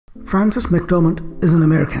Frances McDormand is an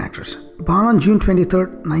American actress. Born on June 23,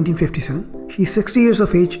 1957, she is 60 years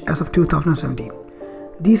of age as of 2017.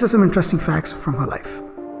 These are some interesting facts from her life.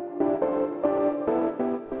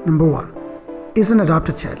 Number 1. Is an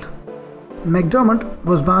adopted child. McDormand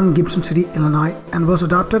was born in Gibson City, Illinois and was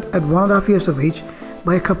adopted at 1.5 years of age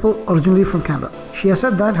by a couple originally from Canada. She has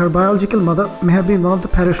said that her biological mother may have been one of the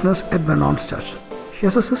parishioners at Vernon's church. She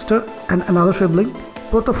has a sister and another sibling,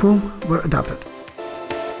 both of whom were adopted.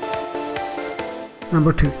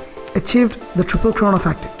 Number 2. Achieved the Triple Crown of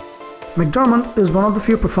Acting. McDormand is one of the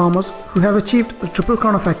few performers who have achieved the Triple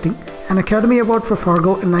Crown of Acting, an Academy Award for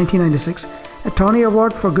Fargo in 1996, a Tony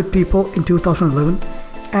Award for Good People in 2011,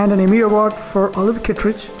 and an Emmy Award for Olive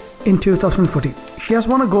Kittredge in 2014. She has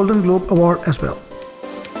won a Golden Globe Award as well.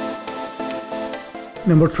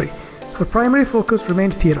 Number 3. Her primary focus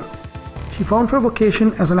remained theatre. She found her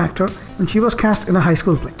vocation as an actor when she was cast in a high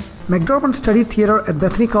school play. McDormand studied theatre at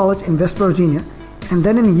Bethany College in West Virginia and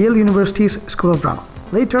then in Yale University's School of Drama.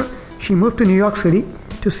 Later, she moved to New York City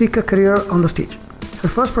to seek a career on the stage. Her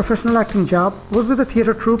first professional acting job was with a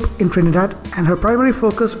theatre troupe in Trinidad, and her primary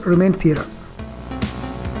focus remained theatre.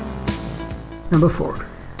 Number 4.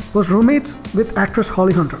 Was roommates with actress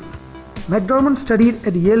Holly Hunter. McDormand studied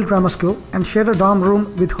at Yale Drama School and shared a dorm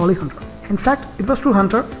room with Holly Hunter. In fact, it was through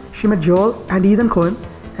Hunter she met Joel and Ethan Coen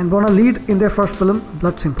and won a lead in their first film,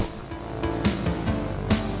 Blood Simple.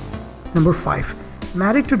 Number 5.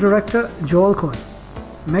 Married to director Joel Coen.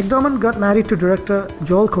 McDormand got married to director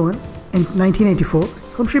Joel Coen in 1984,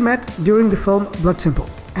 whom she met during the film Blood Simple,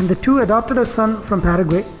 and the two adopted a son from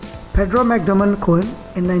Paraguay, Pedro McDormand Coen,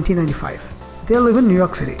 in 1995. They live in New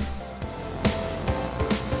York City.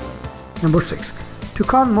 Number 6.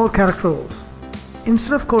 Took on more character roles.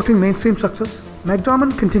 Instead of courting mainstream success,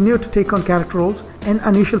 McDormand continued to take on character roles in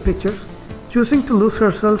unusual pictures, choosing to lose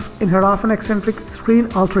herself in her often eccentric screen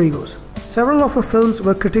alter egos. Several of her films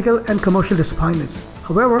were critical and commercial disappointments.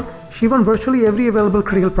 However, she won virtually every available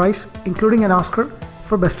critical prize, including an Oscar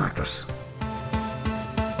for Best Actress.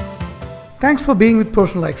 Thanks for being with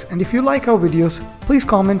PersonalX, and if you like our videos, please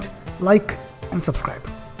comment, like, and subscribe.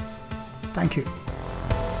 Thank you.